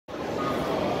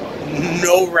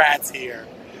No rats here.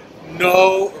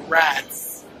 No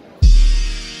rats.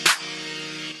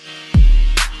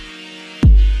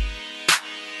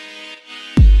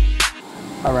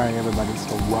 Alright everybody,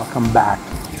 so welcome back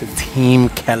to Team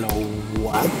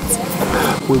Kilowatt,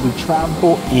 where we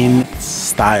travel in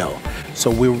style.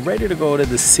 So we're ready to go to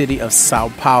the city of Sao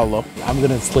Paulo. I'm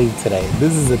gonna sleep today.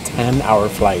 This is a 10-hour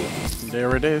flight.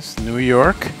 There it is, New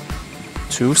York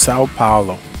to Sao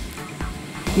Paulo.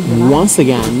 Once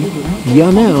again, y'all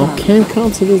now can't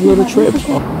come to this little trip. Ooh,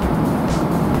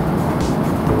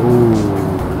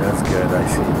 that's good. I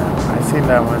see that. I see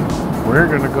that one. We're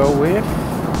gonna go with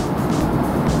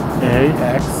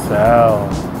AXL.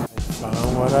 I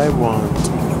found what I want.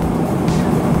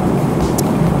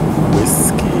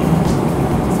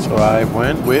 Whiskey. So I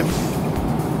went with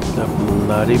the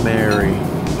Bloody Mary,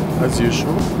 as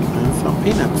usual, and some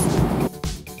peanuts.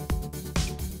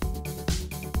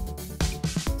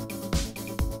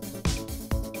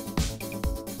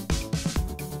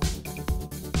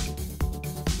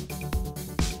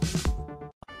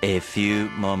 A few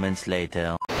moments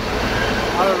later.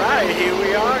 Alright, here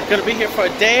we are. Gonna be here for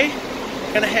a day.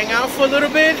 Gonna hang out for a little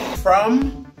bit.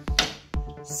 From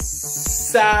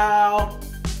Sao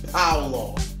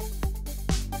Paulo.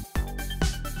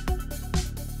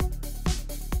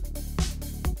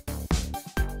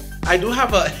 I do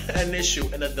have an issue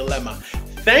and a dilemma.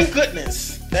 Thank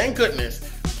goodness,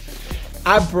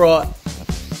 I brought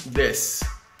this.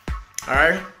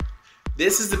 Alright?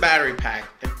 This is the battery pack,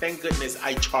 and thank goodness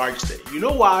I charged it. You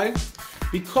know why?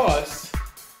 Because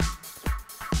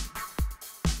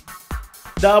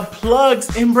the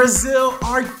plugs in Brazil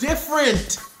are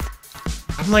different.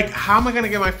 I'm like, how am I gonna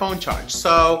get my phone charged?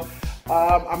 So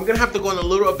I'm gonna have to go on a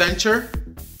little adventure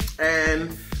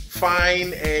and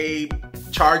find a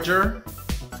charger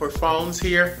for phones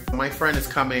here. My friend is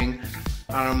coming.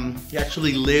 He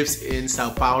actually lives in Sao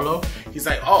Paulo. He's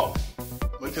like, oh,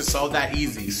 we can solve that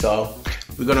easy. So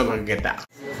we're gonna go get that.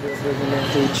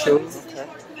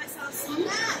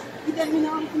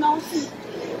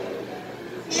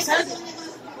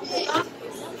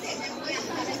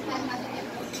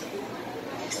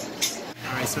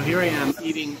 Alright, so here I am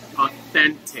eating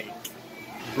authentic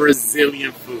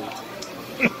Brazilian food.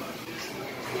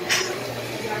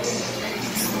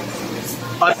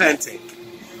 Authentic.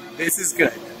 This is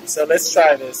good. So let's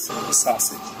try this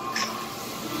sausage.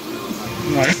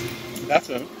 Alright, that's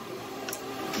it.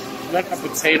 Like a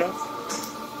potato.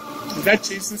 Is that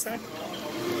cheese inside?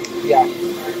 Yeah.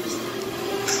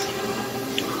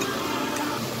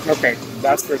 Okay,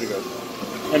 that's pretty good.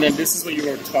 And then this is what you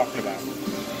were talking about.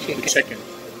 Chicken. The chicken.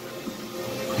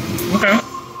 Okay.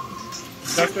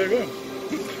 That's very good.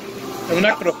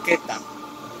 Una croqueta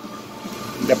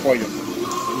de pollo.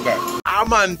 Okay.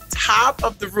 I'm on top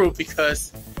of the roof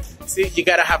because, see, you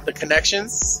gotta have the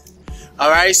connections.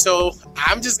 Alright, so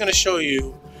I'm just gonna show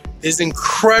you this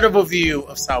incredible view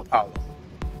of Sao Paulo.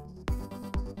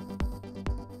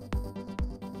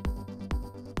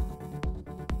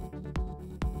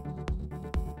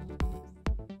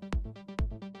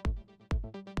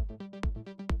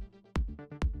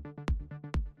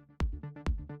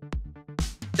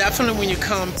 Definitely when you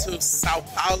come to Sao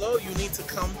Paulo, you need to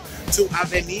come to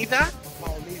Avenida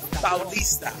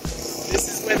Paulista. This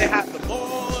is where they have the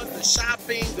malls, the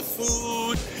shopping, the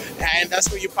food, and that's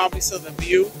where you probably saw the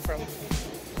view from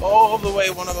all the way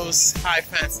one of those high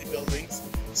fancy buildings.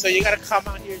 So you gotta come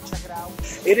out here and check it out.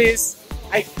 It is,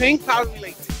 I think, probably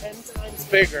like 10 times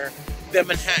bigger than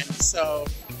Manhattan. So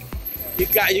you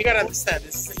gotta understand,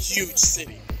 this is a huge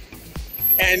city.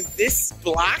 And this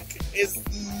block is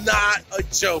not a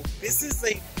joke. This is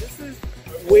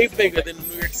way bigger than the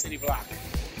New York City block.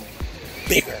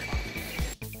 Bigger.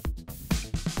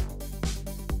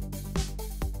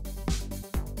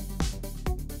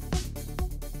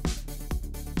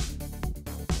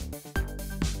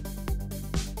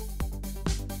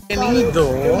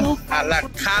 Bienvenido a la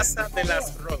Casa de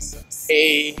las Rosas,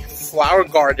 a flower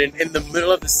garden in the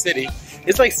middle of the city.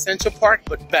 It's like Central Park,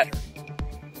 but better.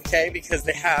 Okay, because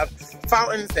they have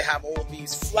fountains, they have all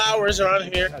these flowers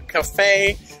around here, a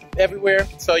cafe everywhere.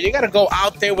 So you gotta go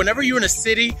out there. Whenever you're in a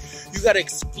city, you gotta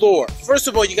explore. First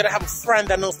of all, you gotta have a friend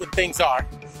that knows what things are.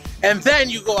 And then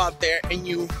you go out there and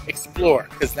you explore,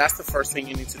 because that's the first thing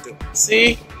you need to do.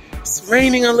 See, it's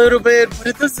raining a little bit, but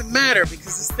it doesn't matter because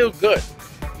it's still good.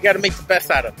 You gotta make the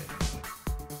best out of it.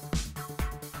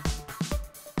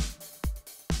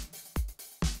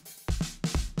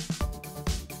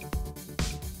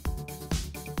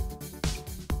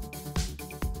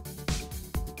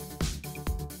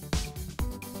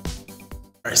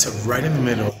 Alright, so right in the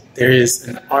middle, there is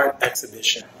an art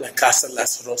exhibition, La Casa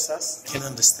das Rosas. I can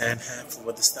understand half of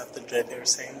what the stuff that they're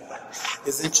saying, but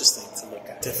it's interesting to look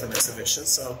at different exhibitions.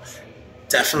 So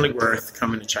definitely worth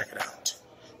coming to check it out.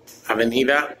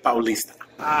 Avenida Paulista.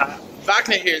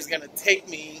 Wagner here is going to take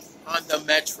me on the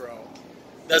metro,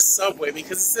 the subway,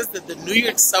 because it says that the New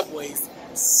York subways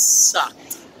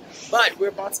sucked. But we're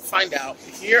about to find out.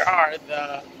 Here are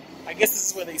the, I guess this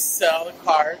is where they sell the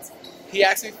cards. He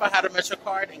asked me if I had a Metro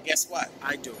card, and guess what?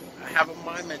 I do. I have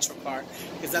my Metro card,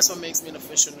 because that's what makes me an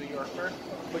official New Yorker.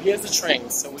 But here's the train.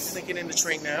 So we're going to get in the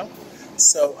train now.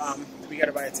 So we got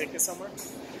to buy a ticket somewhere.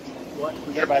 What?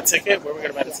 We got to buy a ticket? Where are we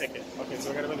going to buy the ticket? Okay,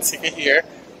 so we're going to buy the ticket here.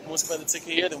 Once we buy the ticket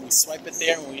here, then we swipe it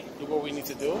there, and we do what we need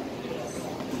to do.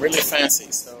 Really fancy.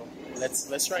 So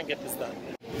let's try and get this done.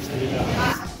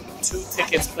 2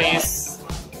 tickets, please.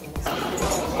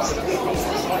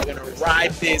 We're gonna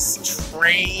ride this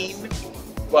train.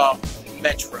 Well,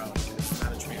 metro. It's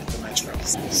not a train, it's a metro.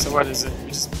 So what is it? You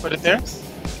just put it there?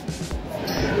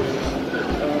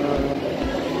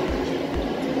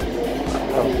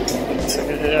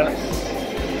 Ticket here.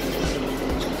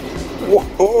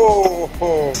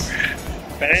 Whoa!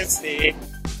 Fancy.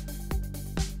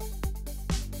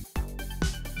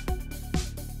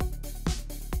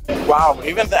 Wow,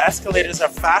 even the escalators are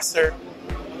faster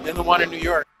than the one in New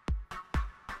York.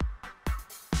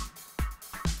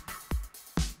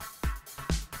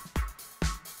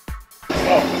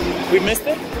 Oh, we missed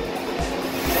it?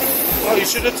 Oh, you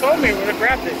should have told me. We would have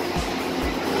grabbed it.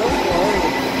 Don't worry.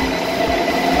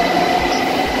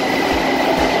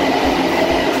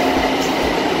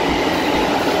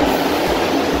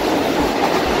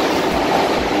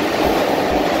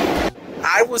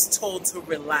 I was told to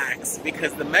relax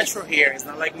because the metro here is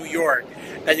not like New York,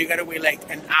 that you gotta wait like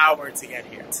an hour to get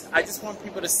here. I just want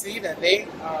people to see that they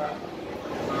are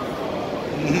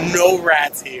no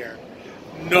rats here.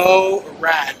 No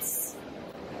rats.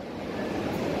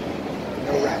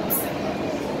 No rats.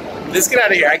 Let's get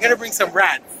out of here. I gotta bring some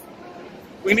rats.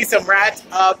 We need some rats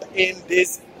up in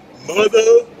this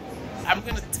mother. I'm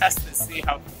gonna test this, see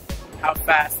how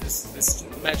fast this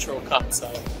metro comes. So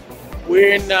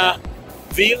we're in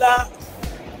Villa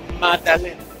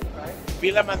Magdalena, right?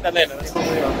 Villa Magdalena.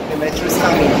 The metro is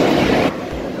coming.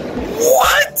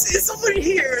 What? It's over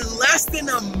here in less than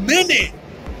a minute.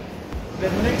 The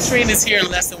next train is here in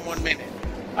less than 1 minute.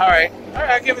 All right,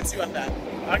 I'll give it to you on that.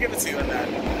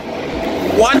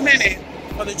 1 minute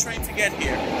for the train to get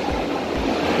here.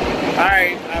 All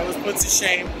right, I was put to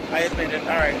shame. I admit it.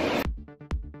 All right.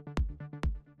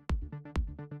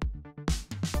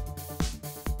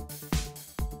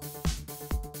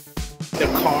 The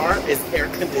car is air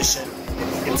conditioned,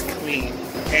 it's clean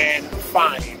and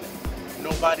fine.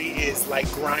 Nobody is like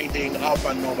grinding up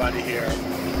on nobody here.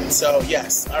 So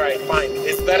yes, all right, fine.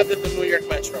 It's better than the New York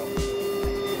Metro.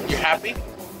 You happy?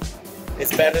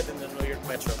 It's better than the New York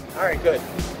Metro. All right, good.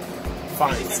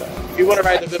 Fine. So if you want to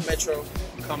ride the good Metro,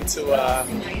 come to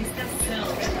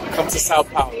Sao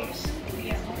Paulo.